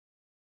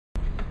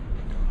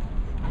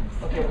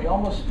Okay, we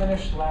almost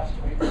finished last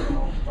week, so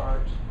we'll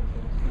start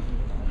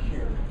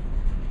here.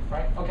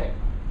 Right? Okay.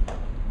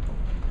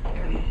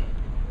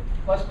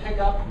 Let's pick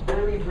up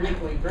very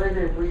briefly,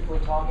 very briefly,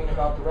 talking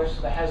about the rest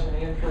of the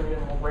Hasmonean period,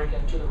 and we'll break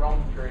into the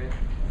Roman period.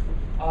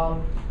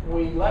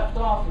 We left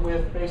off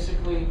with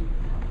basically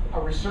a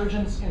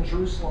resurgence in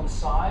Jerusalem's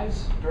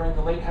size during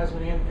the late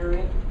Hasmonean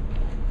period.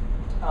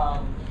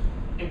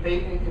 It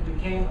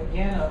became,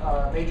 again,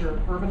 a major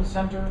urban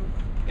center.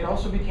 It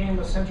also became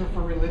a center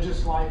for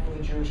religious life for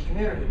the Jewish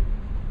community.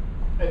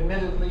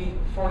 Admittedly,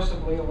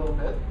 forcibly a little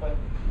bit,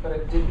 but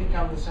it did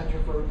become the center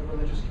for the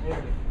religious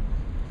community.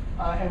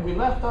 And we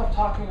left off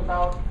talking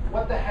about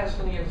what the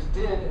Hasmoneans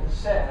did and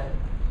said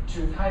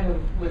to kind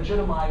of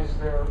legitimize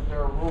their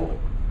rule.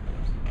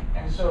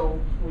 And so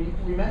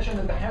we mentioned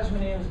that the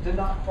Hasmoneans did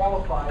not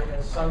qualify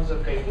as sons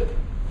of David,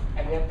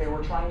 and yet they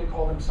were trying to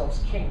call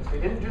themselves kings.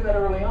 They didn't do that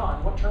early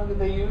on. What term did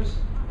they use?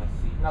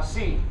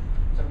 Nasi.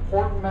 It's an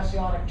important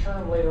messianic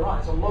term later on.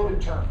 It's a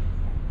loaded term.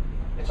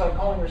 It's like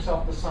calling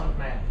yourself the Son of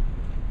Man.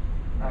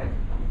 Right?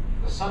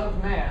 The Son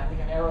of Man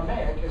in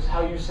Aramaic is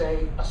how you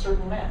say a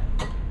certain man.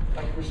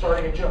 Like if you're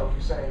starting a joke,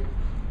 you say,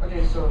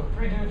 okay, so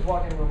 3 dudes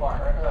walking into a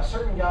bar, or a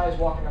certain guy is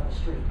walking down the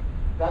street.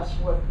 That's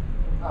what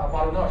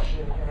Barunosh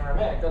in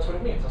Aramaic, that's what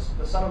it means.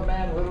 The Son of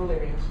Man literally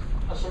means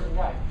a certain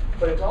guy.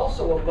 But it's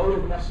also a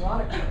loaded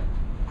messianic term.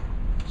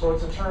 So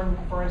it's a term,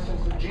 for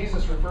instance, that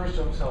Jesus refers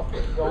to himself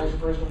with. He always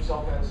refers to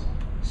himself as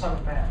Son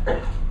of Man.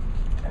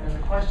 And then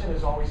the question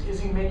is always, is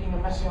he making a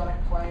messianic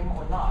claim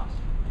or not?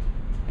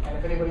 And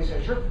if anybody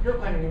says, you're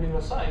claiming to be the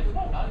Messiah, he goes,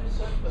 no, not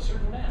just a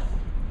certain man.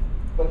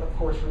 But of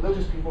course,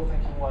 religious people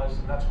think he was,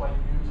 and that's why you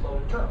use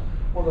loaded terms.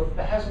 Well,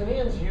 the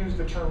Hasmoneans used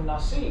the term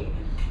Nasi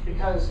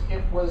because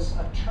it was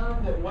a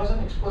term that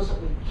wasn't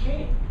explicitly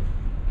king,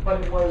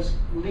 but it was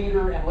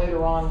leader, and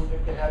later on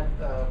it had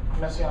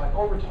messianic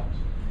overtones.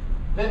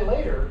 Then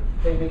later,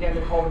 they began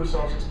to call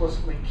themselves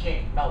explicitly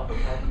king, Melech,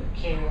 right?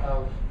 The king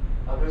of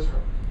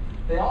Israel.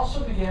 They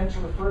also began to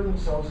refer to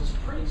themselves as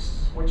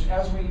priests, which,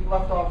 as we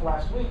left off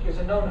last week, is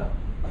a no-no,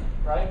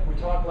 right? We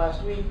talked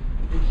last week,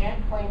 you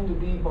can't claim to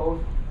be both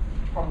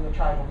from the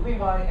tribe of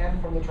Levi and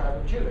from the tribe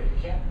of Judah.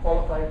 You can't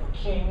qualify for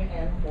king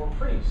and for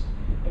priest.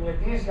 And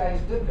yet these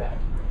guys did that.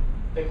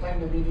 They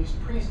claimed to be these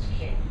priest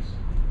kings,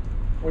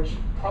 which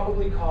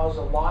probably caused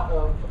a lot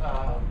of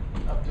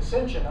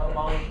dissension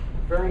among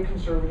very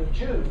conservative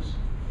Jews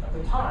at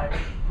the time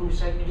who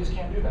said, you just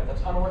can't do that.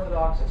 That's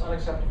unorthodox, it's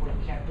unacceptable, you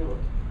can't do it.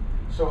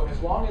 So as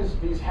long as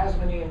these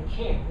Hasmonean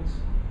kings,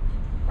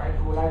 right,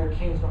 who were neither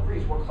kings nor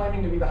priests, were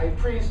claiming to be the high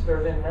priest,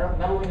 they're then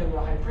meddling into the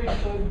high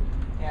priesthood,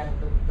 and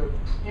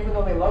even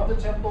though they loved the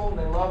temple and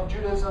they loved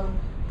Judaism,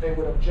 they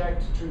would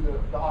object to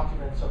the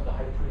occupants of the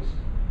high priest,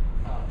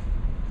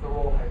 the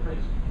role of high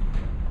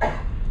priest.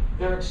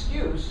 Their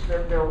excuse,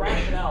 their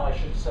rationale, I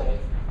should say,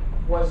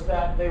 was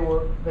that they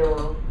were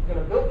going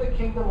to build the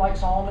kingdom like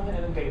Solomon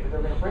and David. They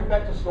were going to bring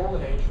back this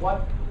golden age.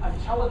 What?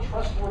 Until a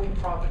trustworthy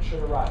prophet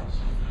should arise.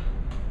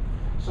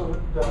 So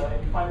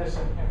and you find this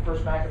in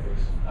 1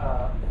 Maccabees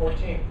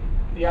 14.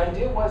 The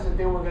idea was that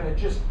they were going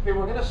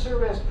to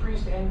serve as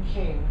priest and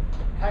king,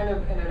 kind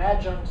of in an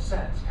adjunct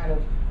sense. Kind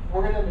of,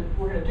 we're going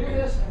to do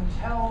this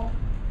until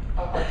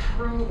a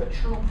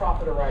true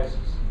prophet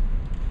arises,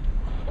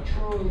 a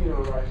true leader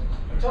arises.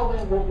 Until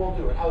then, we'll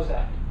do it. How's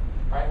that?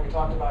 Right? We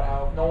talked about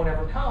how if no one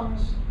ever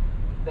comes,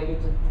 they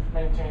get to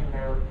maintain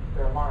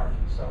their monarchy.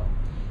 So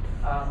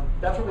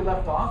that's where we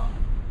left off.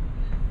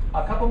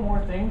 A couple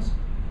more things.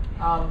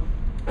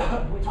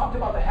 We talked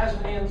about the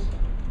Hasmoneans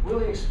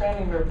really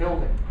expanding their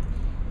building.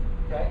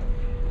 Okay?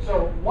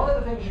 So one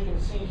of the things you can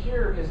see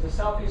here is the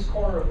southeast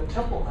corner of the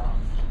Temple Mount.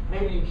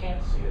 Maybe you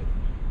can't see it.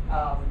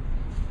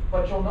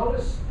 But you'll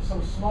notice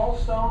some small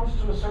stones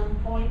to a certain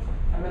point,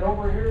 and then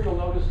over here you'll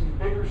notice these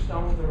bigger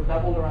stones that are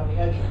beveled around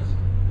the edges.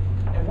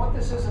 And what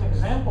this is an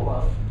example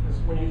of is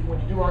when you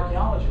do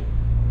archaeology,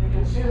 you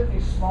can see that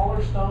these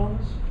smaller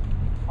stones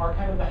are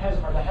kind of the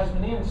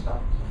Hasmonean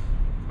stones.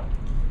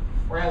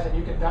 Whereas, and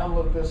you can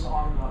download this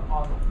on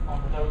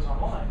the notes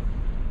online,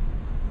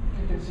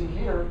 you can see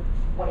here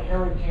what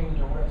Herod came to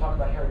do. We're going to talk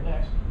about Herod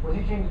next. What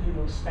he came to do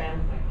to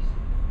expand things.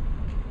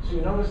 So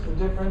you notice the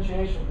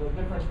differentiation, the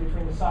difference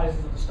between the sizes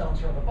of the stones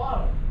here on the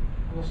bottom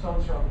and the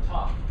stones here on the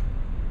top.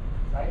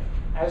 Right?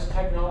 As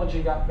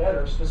technology got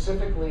better,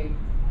 specifically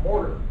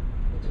mortar,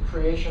 with the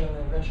creation and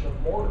the invention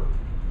of mortar,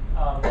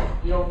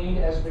 you don't need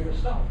as big a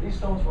stone. These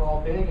stones were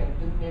all big and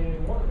didn't need any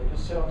mortar. They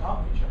just sit on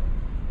top of each other.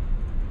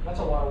 That's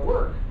a lot of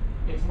work.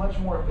 It's much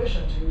more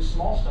efficient to use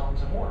small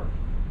stones and mortar.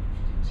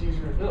 It's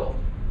easier to build.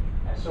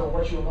 And so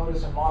what you'll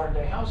notice in modern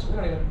day houses, we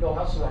don't even build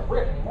houses out of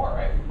brick anymore,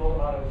 right? We build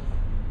them out of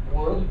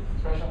wood,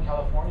 especially in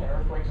California,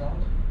 earthquake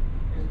zones.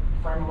 You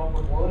frame them up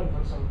with wood and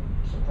put some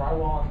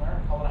drywall in there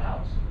and call it a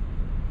house.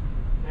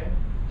 Okay?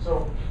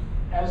 So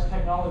as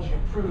technology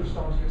improves,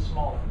 stones get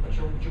smaller. But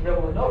you'll be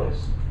able to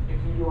notice,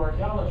 if you do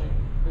archaeology,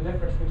 the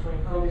difference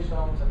between early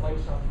stones and late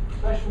stones,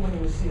 especially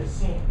when you see a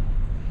seam.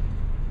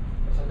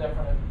 It's a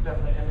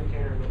definite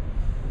indicator that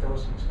there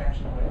was some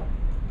expansion going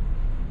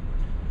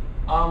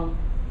on.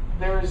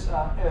 there's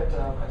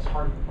it's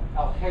hard,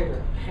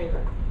 Al-Khader,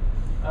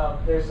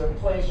 there's a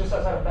place just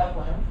outside of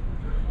Bethlehem.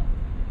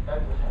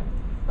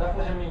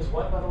 Bethlehem means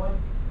what, by the way?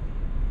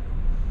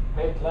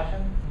 Beit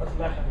Lechem. What's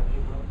Lechem in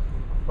Hebrew?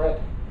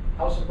 Bread.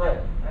 House of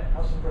bread, right?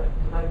 House of bread.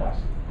 The bread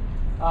basket.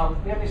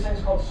 We have these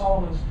things called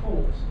Solomon's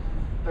pools.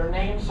 They're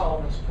named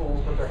Solomon's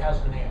pools, but they're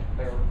Hasmonean.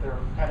 They're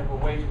kind of a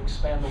way to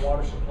expand the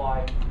water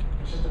supply.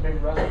 It's just a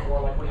big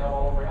reservoir like we have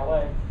all over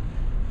LA.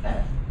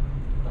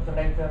 But to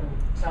make them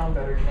sound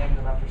better, you name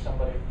them after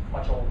somebody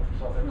much older.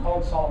 So they're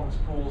called Solomon's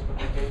pools, but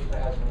they date to the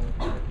Hasmonean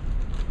period.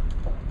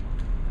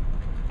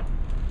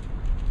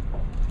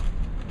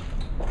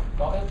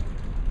 Go ahead.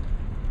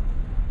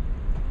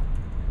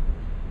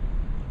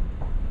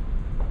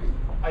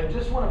 I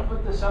just want to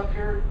put this up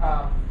here.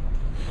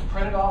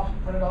 Print it off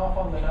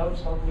on the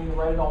notes. Don't need to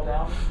write it all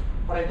down.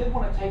 But I did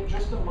want to take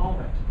just a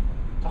moment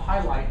to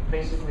highlight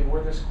basically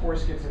where this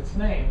course gets its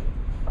name,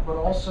 but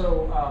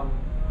also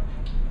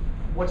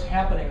what's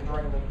happening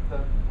during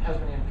the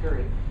Hasmonean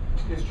period.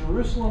 Is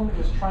Jerusalem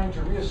is trying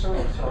to reassert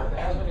itself. The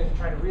Hasmoneans are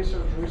trying to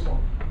reassert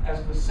Jerusalem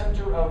as the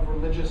center of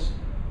religious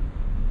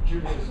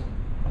Judaism.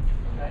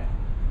 Okay.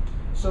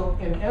 So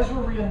in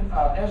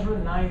Ezra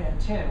 9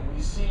 and 10,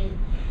 we see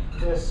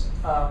this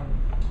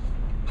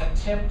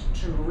attempt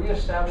to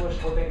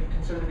reestablish what they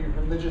consider to be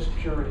religious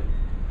purity.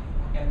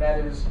 And that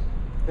is,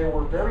 there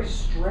were very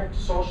strict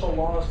social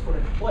laws put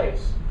in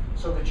place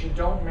so that you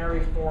don't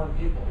marry foreign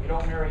people. You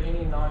don't marry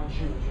any non-Jews.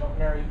 You don't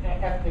marry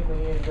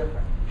ethnically any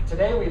different.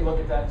 Today we look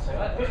at that and say,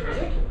 that's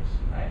ridiculous,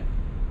 right?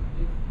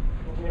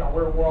 You know,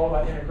 we're all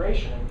about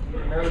integration, and you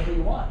can marry who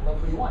you want, love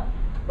who you want.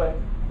 But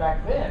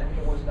back then,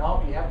 it was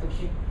no, you have to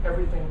keep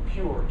everything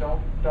pure.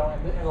 Don't,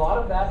 and a lot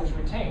of that is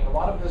retained. A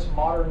lot of this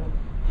modern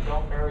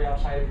don't marry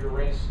outside of your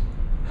race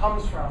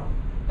comes from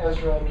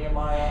Ezra and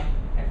Nehemiah,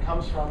 and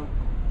comes from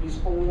these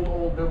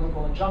old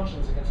biblical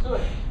injunctions against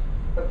doing it.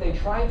 But they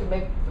tried to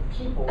make the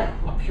people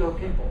a pure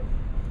people.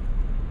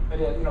 And,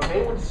 you know,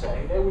 they would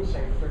say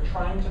that they're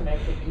trying to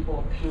make the people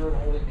a pure and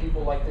holy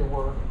people like they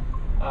were,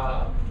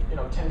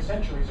 10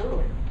 centuries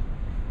earlier.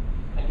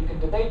 And you can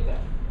debate that.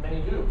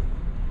 Many do.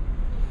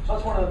 So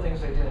that's one of the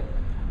things they did.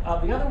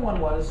 The other one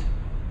was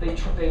they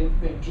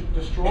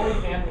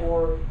destroyed and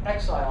or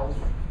exiled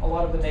a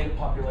lot of the native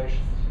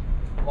populations.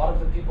 A lot of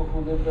the people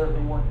who lived there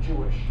who weren't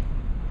Jewish.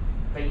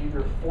 They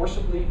either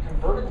forcibly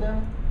converted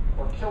them,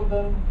 or killed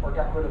them, or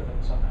got rid of them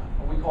somehow.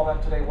 And we call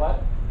that today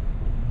what?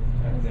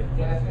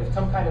 It's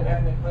some kind of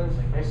ethnic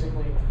cleansing.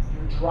 Basically,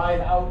 you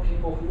drive out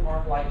people who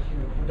aren't like you,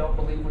 who don't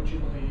believe what you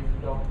believe,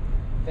 who don't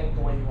think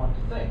the way you want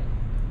to think.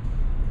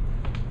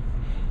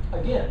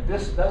 Again,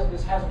 this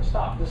hasn't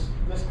stopped.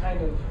 This kind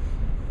of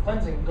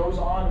cleansing goes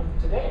on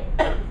today,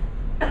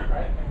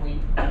 right? And we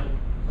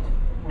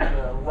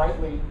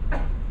rightly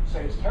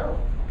say it's terrible,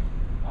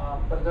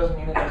 but it doesn't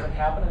mean it doesn't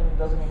happen, and it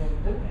doesn't mean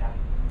it didn't happen.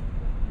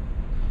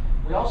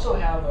 We also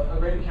have a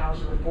great account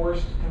of the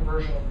forced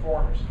conversion of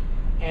foreigners,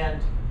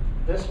 and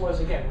this was,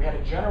 again, we had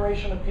a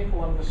generation of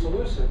people under the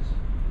Seleucids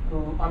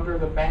who, under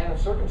the ban of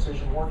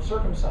circumcision, weren't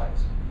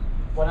circumcised.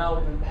 Well, now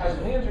the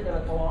Hasmoneans are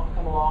going to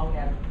come along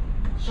and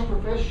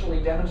superficially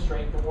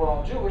demonstrate that we're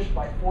all Jewish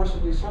by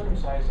forcibly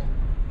circumcising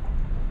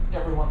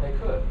everyone they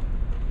could.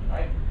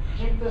 Right?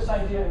 Keep this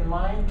idea in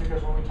mind,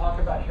 because when we talk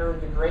about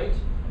Herod the Great,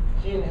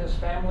 he and his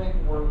family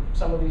were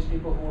some of these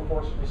people who were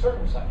forcibly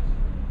circumcised.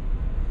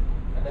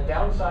 And the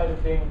downside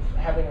of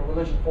having a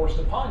religion forced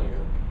upon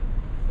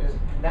you is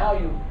now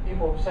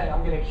people are saying,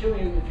 I'm going to kill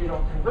you if you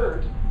don't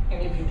convert.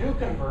 And if you do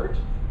convert,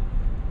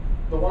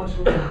 the ones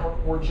who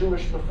were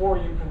Jewish before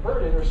you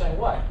converted are saying,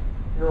 what?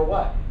 You're a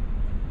what?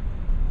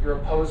 You're a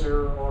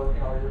poser, or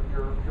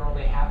you're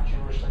only half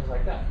Jewish, things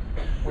like that,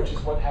 which is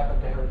what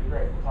happened to Herod the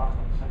Great. We'll talk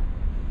about this in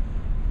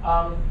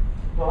a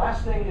second. The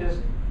last thing is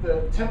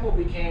the temple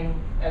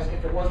became, as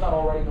if it was not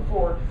already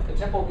before, the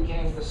temple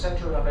became the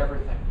center of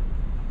everything.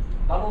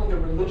 Not only the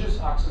religious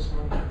axis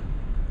mundi,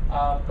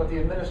 but the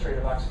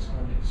administrative axis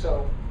mundi.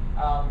 So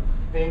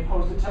they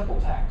imposed the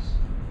temple tax.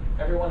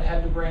 Everyone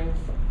had to bring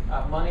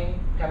money,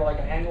 kind of like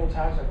an annual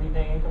tax, like we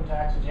pay income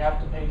tax, and you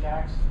have to pay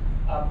tax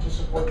to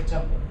support the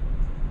temple.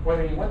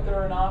 Whether you went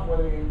there or not,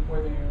 whether you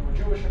were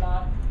Jewish or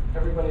not,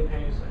 everybody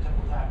pays a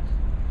temple tax.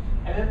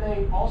 And then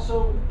they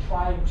also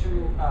tried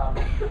to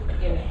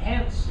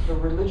enhance the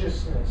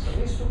religiousness, at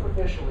least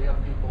superficially, of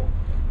people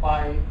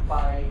by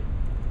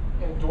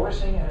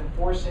endorsing and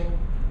enforcing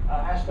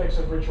aspects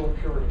of ritual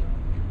purity.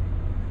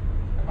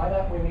 And by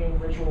that we mean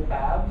ritual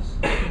baths.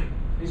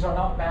 These are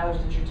not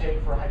baths that you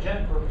take for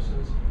hygienic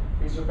purposes.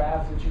 These are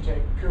baths that you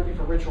take purely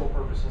for ritual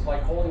purposes,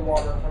 like holy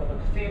water in front of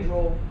a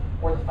cathedral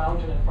or the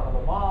fountain in front of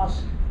a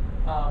mosque.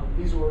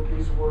 These were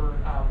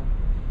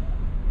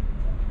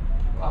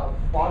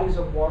bodies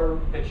of water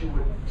that you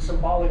would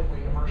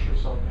symbolically immerse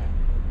yourself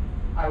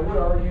in. I would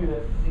argue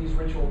that these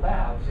ritual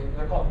baths,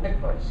 they're called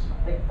mikvahs,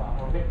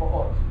 mikvah, or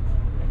mikvahot.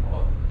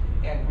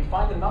 And we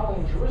find them not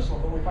only in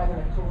Jerusalem, but we find them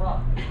in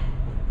Qumran.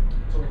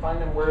 So we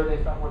find them where they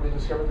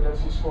discovered the Dead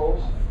Sea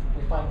Scrolls.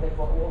 We find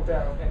mikvahot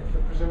there,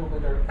 and presumably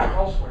they're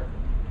elsewhere,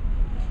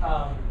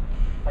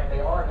 like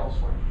they are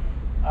elsewhere.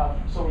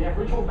 you have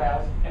ritual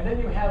baths, and then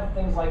you have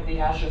things like the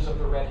ashes of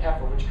the red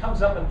heifer, which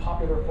comes up in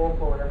popular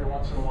folklore every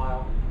once in a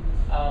while.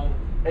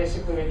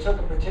 Basically, they took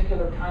a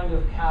particular kind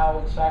of cow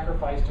and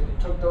sacrificed it, and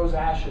took those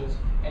ashes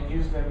and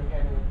used them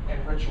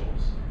in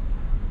rituals.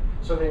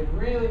 So they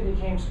really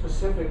became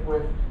specific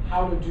with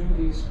how to do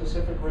these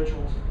specific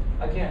rituals.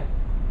 Again,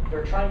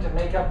 they're trying to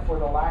make up for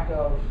the lack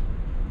of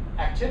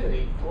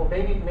activity, or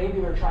maybe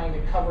they're trying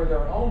to cover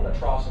their own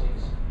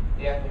atrocities,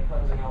 the ethnic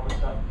cleansing, all this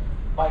stuff,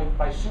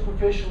 by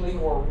superficially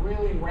or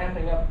really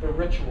ramping up the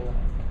ritual.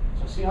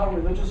 So see how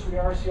religious we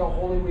are, see how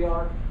holy we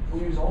are? We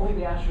use only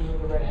the ashes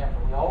of the red heifer.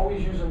 We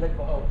always use a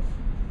mikvah.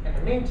 In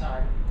the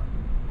meantime,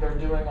 they're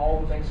doing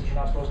all the things that you're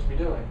not supposed to be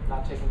doing,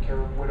 not taking care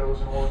of widows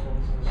and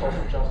orphans and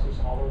social justice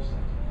and all those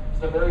things. It's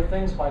the very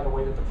things, by the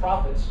way, that the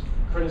prophets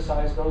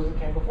criticized those that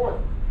came before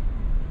them.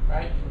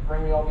 Right? You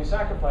bring me all these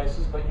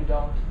sacrifices, but you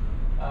don't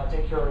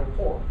take care of the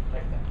poor,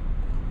 type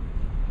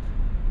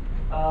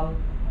thing.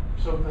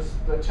 So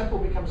the temple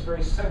becomes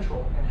very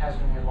central in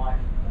Hasmonean life.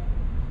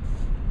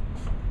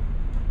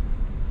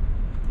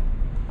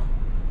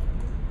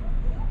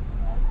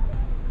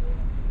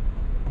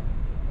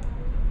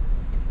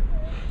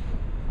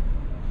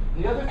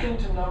 The other thing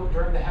to note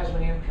during the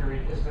Hasmonean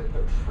period is that the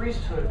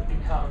priesthood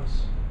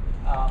becomes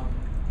the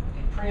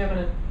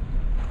preeminent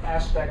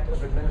aspect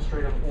of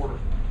administrative order.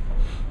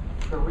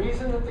 The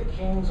reason that the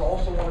kings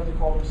also wanted to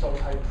call themselves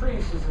high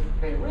priests is that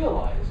they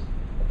realized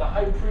that the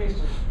high priest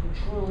is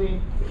who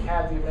truly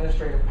had the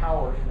administrative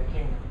power in the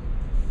kingdom.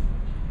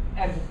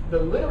 And the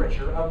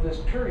literature of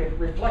this period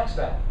reflects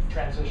that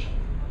transition.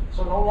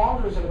 So no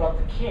longer is it about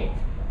the king,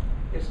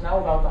 it's now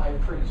about the high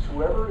priest.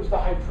 Whoever is the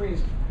high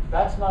priest,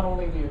 that's not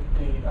only the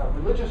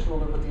religious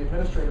ruler, but the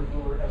administrative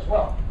ruler as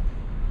well.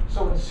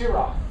 So in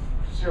Sirach,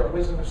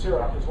 Wisdom of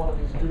Sirach is one of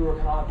these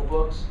deuterocanonical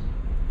books.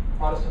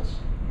 Protestants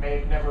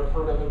may never have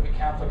heard of it, but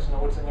Catholics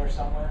know it's in there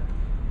somewhere.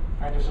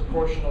 And there's a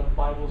portion of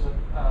Bibles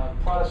that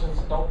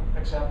Protestants don't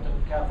accept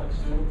and Catholics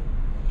do.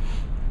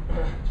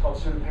 It's called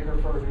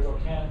pseudepigrapha or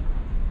deuterocan.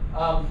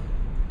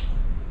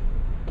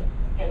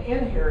 And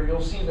in here,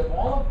 you'll see that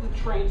all of the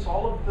traits,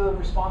 all of the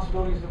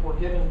responsibilities that were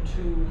given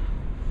to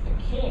the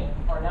king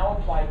are now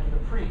applied to the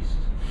priest.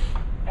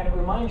 And it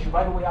reminds you,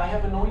 by the way, I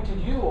have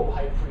anointed you, O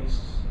high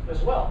priests,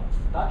 as well.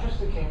 Not just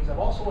the kings, I've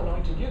also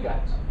anointed you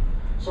guys.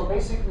 So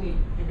basically,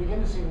 you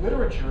begin to see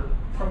literature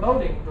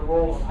promoting the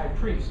role of high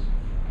priest.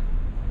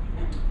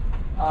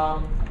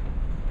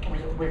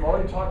 We've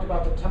already talked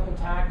about the temple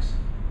tax,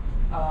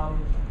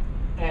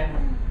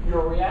 and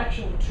your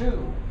reaction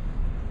to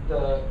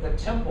the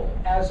temple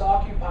as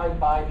occupied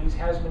by these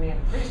Hasmonean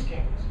priest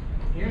kings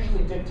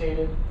usually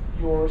dictated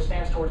your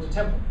stance towards the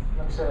temple.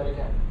 Let me say that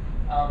again.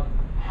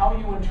 How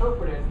you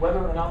interpreted whether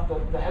or not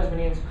the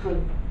Hasmoneans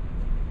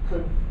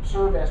could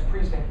serve as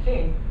priest and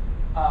king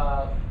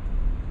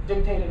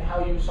dictated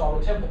how you saw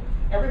the temple.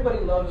 Everybody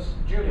loves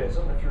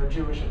Judaism, if you're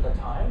Jewish at the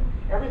time.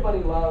 Everybody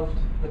loved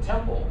the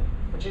temple,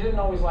 but you didn't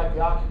always like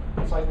the occupant.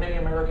 It's like many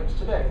Americans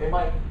today. They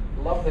might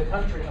love the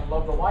country and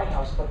love the White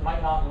House, but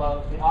might not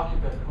love the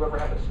occupant, whoever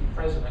happens to be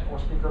president or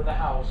Speaker of the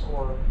House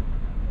or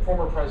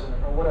former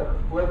president or whatever.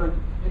 Whoever,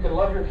 you can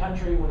love your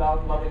country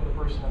without loving the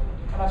person.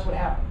 And that's what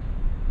happened.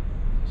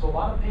 So a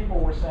lot of people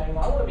were saying,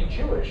 well, I want to be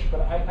Jewish,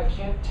 but I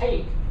can't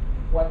take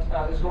what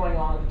is going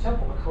on in the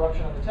temple, the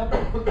corruption of the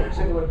temple.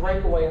 So they would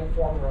break away and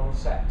form their own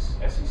sects,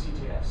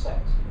 S-E-C-T-S,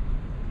 sects.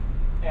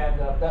 And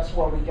that's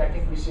why I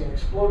think we see an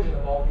explosion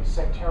of all these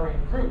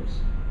sectarian groups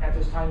at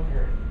this time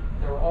period.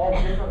 There were all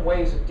different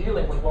ways of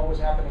dealing with what was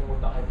happening with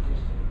the high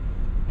priesthood.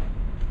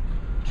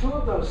 Two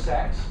of those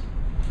sects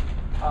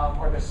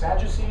are the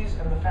Sadducees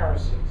and the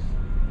Pharisees.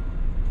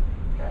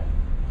 Okay.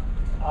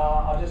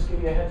 I'll just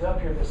give you a heads up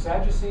here. The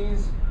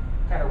Sadducees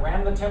kind of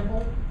ran the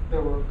temple. They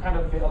were kind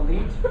of the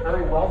elite,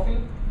 very wealthy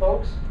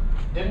folks.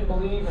 Didn't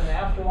believe in the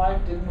afterlife,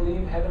 didn't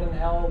believe heaven and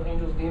hell,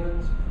 angels,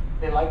 demons.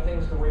 They liked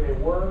things the way they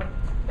were.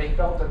 They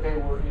felt that they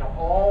were,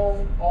 all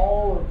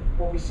of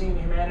what we see in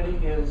humanity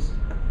is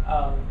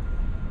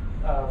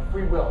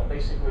free will,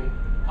 basically.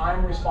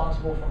 I'm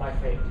responsible for my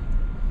fate.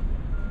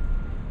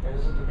 And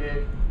this is the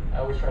big, I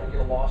always try to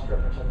get a Lost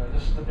reference in there.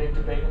 This is the big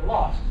debate in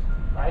Lost,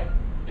 right?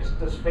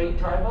 Does fate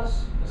drive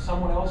us? Is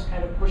someone else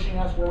kind of pushing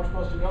us where we're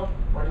supposed to go?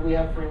 Or do we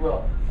have free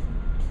will?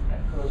 Okay,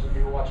 for those of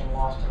you who are watching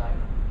Lost tonight,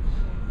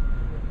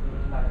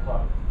 9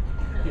 o'clock.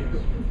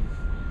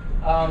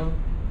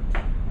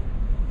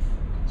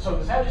 So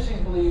the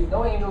Sadducees believe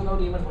no angels, no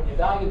demons. When you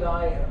die, you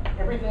die. And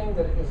everything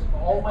that is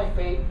all my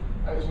fate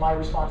is my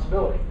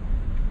responsibility,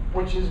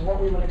 which is what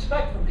we would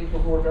expect from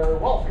people who are very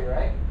wealthy,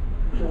 right?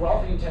 If you're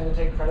wealthy, you tend to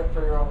take credit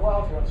for your own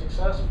wealth, your own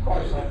success. Of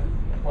course,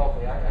 I'm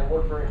wealthy. I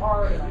work very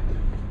hard.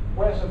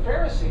 Whereas the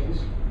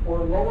Pharisees were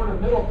lower to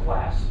middle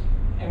class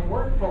and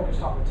weren't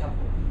focused on the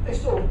temple. They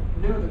still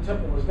knew the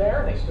temple was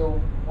there. They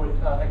still would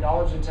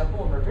acknowledge the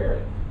temple and revere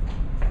it.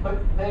 But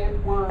they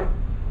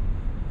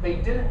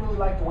didn't really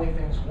like the way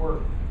things were.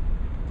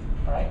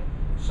 Right?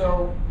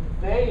 So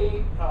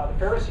the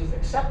Pharisees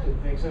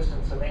accepted the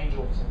existence of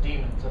angels and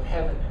demons, of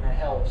heaven and a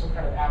hell, some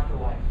kind of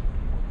afterlife,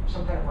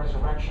 some kind of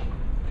resurrection,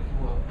 if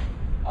you will.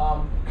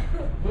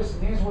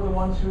 These were the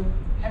ones who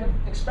kind of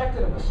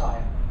expected a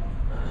Messiah.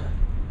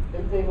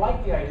 They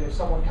liked the idea of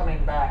someone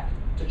coming back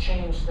to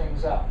change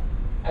things up,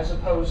 as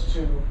opposed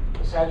to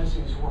the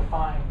Sadducees who were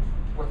fine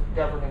with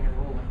governing and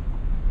ruling.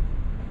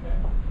 Okay?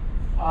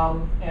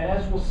 And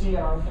as we'll see in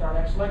our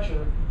next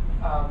lecture,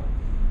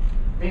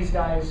 these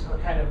guys are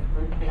kind of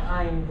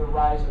behind the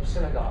rise of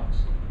synagogues.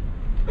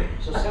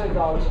 So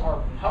synagogues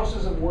are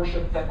houses of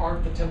worship that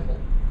aren't the temple.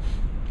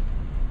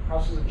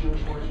 Houses of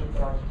Jewish worship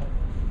that aren't the temple.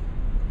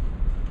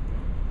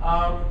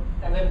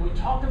 And then we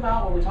talked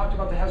about, when we talked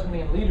about the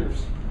Hasmonean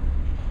leaders,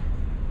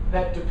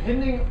 that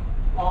depending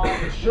on,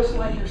 it's just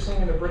like you're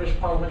seeing in the British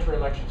parliamentary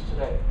elections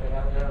today. I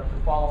don't know if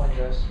you're following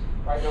this,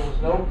 right? There was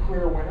no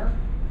clear winner.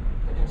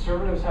 The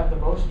Conservatives had the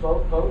most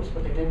votes,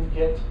 but they didn't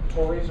get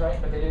Tories, right?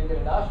 But they didn't get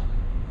enough.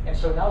 And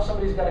so now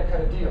somebody's got to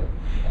cut a deal.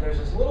 And there's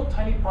this little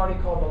tiny party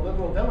called the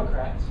Liberal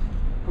Democrats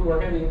who are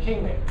going to be the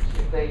kingmakers.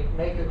 If they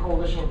make a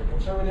coalition with the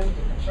conservative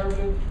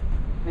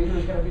leader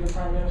is going to be the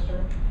prime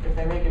minister. If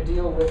they make a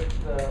deal with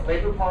the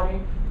Labour Party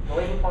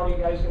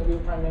guy is going to be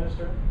the prime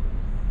minister.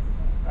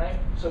 Right?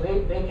 So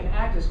they can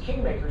act as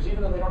kingmakers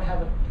even though they don't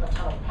have a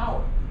ton of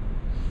power.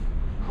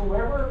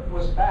 Whoever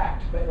was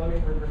backed, let me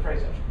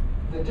rephrase it,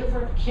 the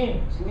different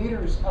kings,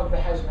 leaders of the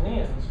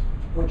Hasmoneans,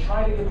 would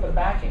try to get the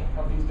backing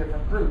of these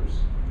different groups.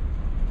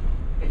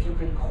 If you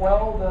could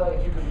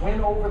if you could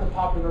win over the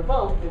popular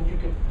vote, then you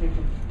could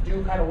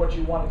do kind of what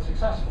you wanted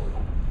successfully.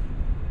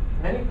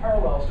 Many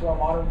parallels to our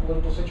modern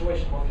political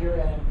situation, both here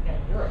and in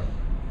Europe.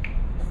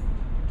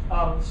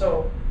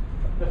 So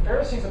the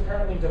Pharisees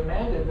apparently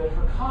demanded that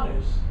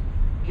Hyrcanus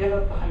give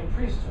up the high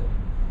priesthood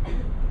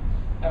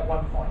at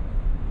one point.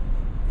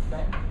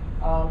 Okay?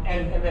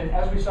 And then,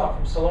 as we saw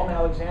from Salome,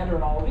 Alexander,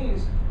 and all of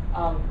these,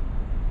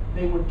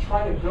 they would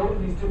try to go to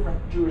these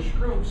different Jewish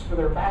groups for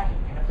their backing.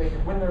 And if they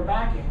could win their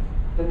backing,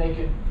 then they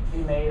could be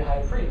made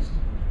high priest.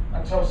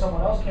 Until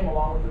someone else came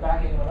along with the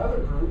backing of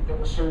another group that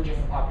was surging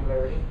in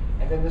popularity,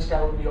 and then this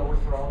guy would be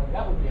overthrown, and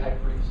that would be high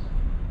priest.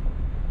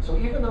 So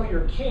even though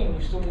you're king,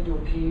 you still need to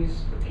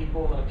appease the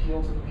people and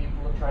appeal to the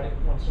people and try to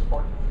win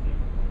support from the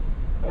people.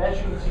 But as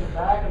you can see,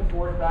 back and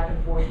forth,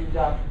 you've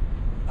got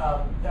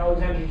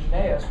Alexander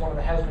Jannaeus, one of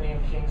the Hasmonean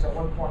kings, at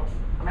one point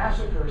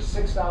massacres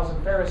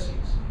 6,000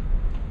 Pharisees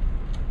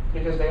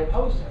because they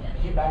opposed him.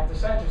 He backed the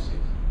Sadducees.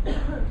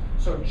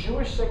 So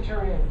Jewish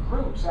sectarian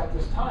groups at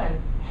this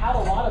time had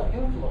a lot of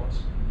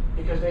influence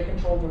because they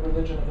controlled the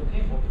religion of the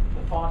people,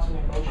 the thoughts and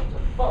emotions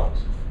of the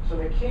folks. So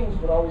the kings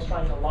would always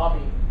try to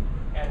lobby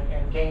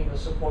and gain the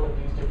support of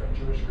these different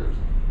Jewish groups.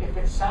 If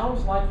it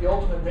sounds like the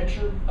ultimate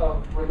mixture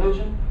of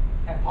religion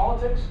and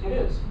politics, it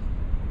is.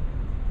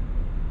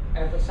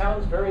 And if it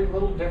sounds very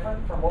little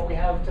different from what we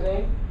have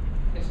today,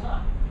 it's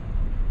not.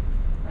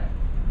 Right?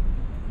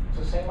 It's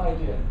the same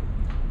idea.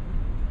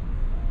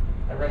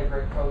 I read a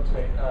great quote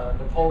today.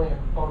 Napoleon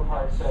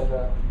Bonaparte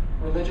said,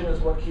 religion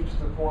is what keeps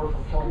the poor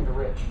from killing the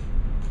rich.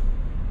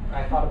 And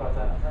I thought about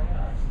that.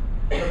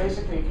 So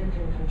basically, if you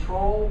can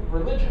control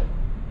religion,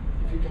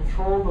 if you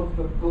control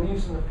the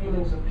beliefs and the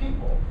feelings of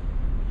people,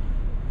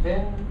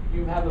 then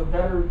you have a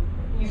better,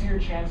 easier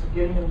chance of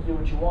getting them to do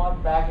what you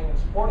want, backing and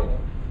supporting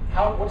them.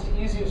 What's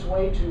the easiest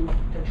way to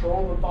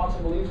control the thoughts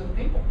and beliefs of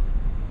the people?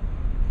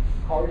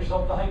 Call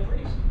yourself the high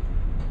priest.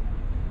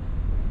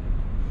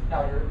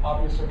 Now, you're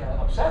obviously going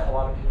to upset a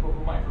lot of people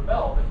who might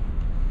rebel,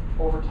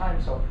 but over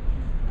time, so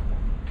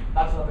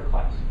that's another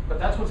class. But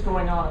that's what's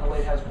going on in the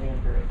late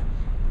Hasmonean period.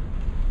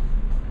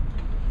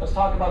 Let's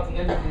talk about the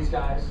end of these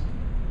guys.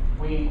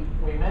 We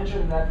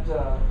mentioned that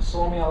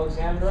Salome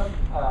Alexandra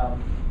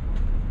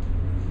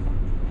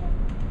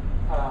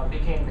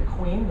became the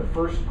queen, the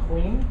first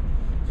queen.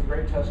 It's a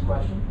great test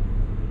question.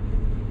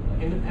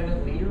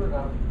 Independent leader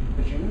of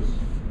the Jews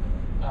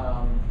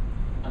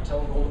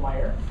until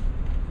Golda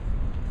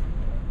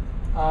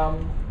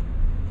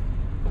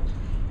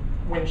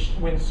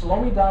When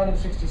Salome died in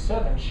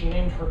 67, she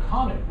named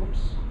Hyrcanus. Whoops.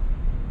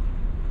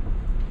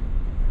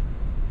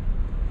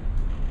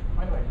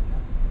 Why do I do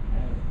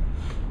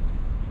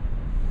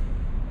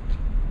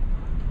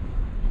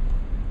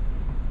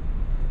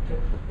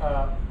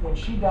that? When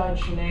she died,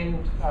 she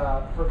named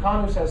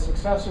Hyrcanus as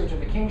successor to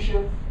the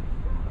kingship.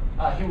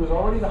 He was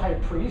already the high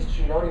priest.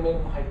 She had already made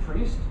him the high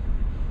priest.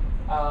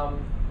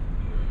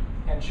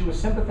 And he was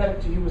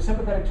sympathetic to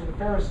the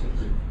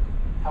Pharisees.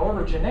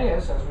 However,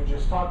 Jannaeus, as we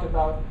just talked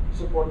about,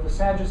 supported the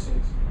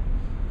Sadducees.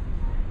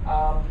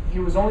 He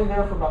was only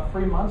there for about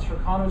 3 months.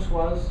 Hyrcanus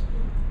was,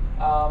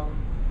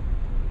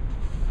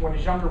 when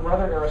his younger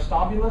brother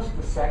Aristobulus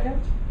II,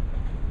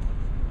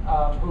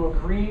 who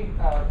agreed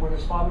with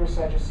his father's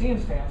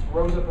Sadducean stance,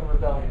 rose up in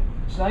rebellion.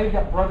 So now you've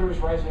got brothers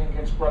rising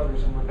against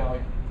brothers in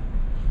rebellion.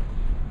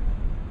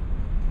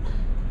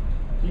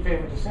 He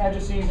favored the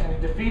Sadducees, and he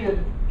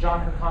defeated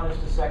John Hyrcanus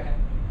II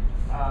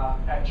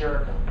at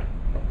Jericho.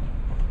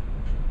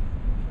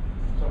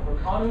 So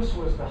Hyrcanus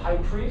was the high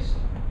priest,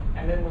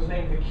 and then was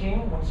named the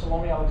king when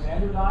Salome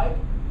Alexander died.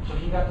 So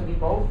he got to be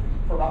both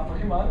for about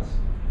 3 months,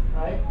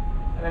 right?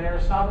 And then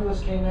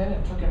Aristobulus came in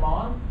and took him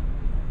on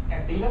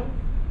and beat him.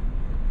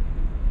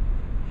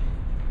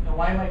 And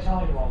why am I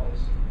telling you all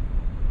this?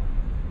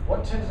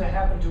 What tends to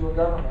happen to a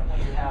government when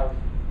you have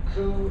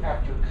coup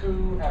after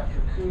coup after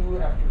coup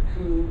after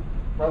coup,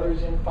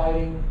 brothers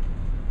infighting?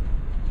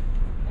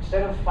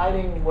 Instead of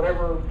fighting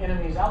whatever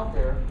enemies out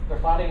there, they're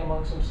fighting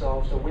amongst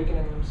themselves, they're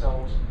weakening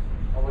themselves,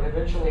 and what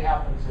eventually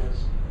happens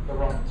is the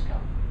Romans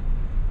come.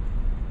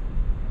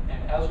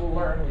 And as we'll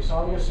learn, we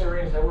saw the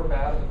Assyrians, they were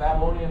bad, the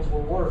Babylonians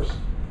were worse.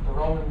 The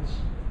Romans,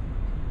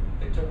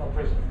 they took no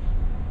prisoners.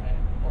 Right?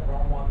 What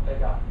Rome want, they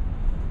got.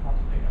 What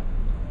they got.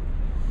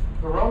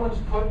 The Romans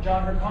put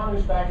John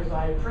Hyrcanus back as the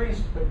high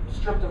priest, but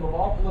stripped him of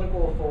all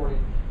political authority.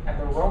 And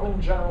the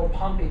Roman general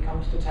Pompey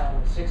comes to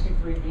town in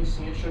 63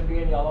 BC. It should be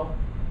in yellow.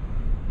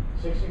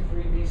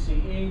 63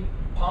 BCE,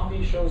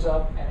 Pompey shows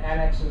up and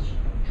annexes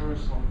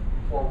Jerusalem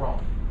for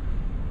Rome.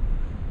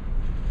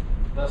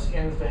 Thus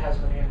ends the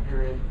Hasmonean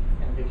period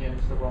and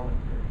begins the Roman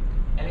period.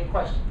 Any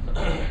questions?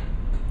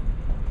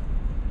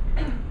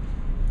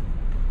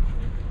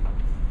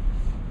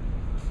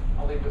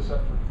 I'll leave this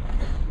up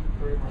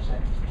for 3 more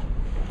seconds.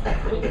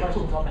 Any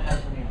questions on the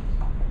Hasmoneans?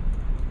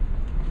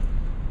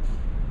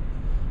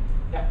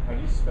 Yeah? How do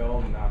you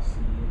spell Nasi?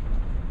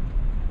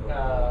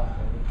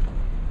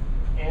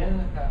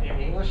 In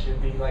English,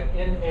 it'd be like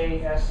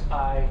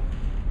N-A-S-I,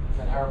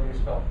 then however you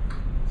spell it.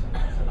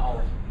 It's an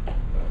olive.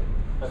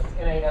 But it's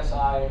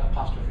N-A-S-I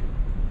apostrophe.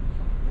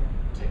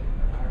 Take it.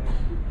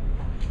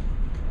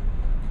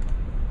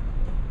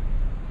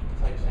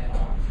 That's how you say it.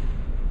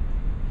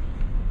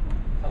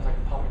 Sounds like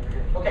a poem in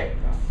your ear. Okay,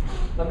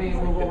 let me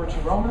move over to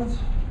Romans.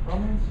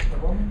 The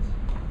Romans.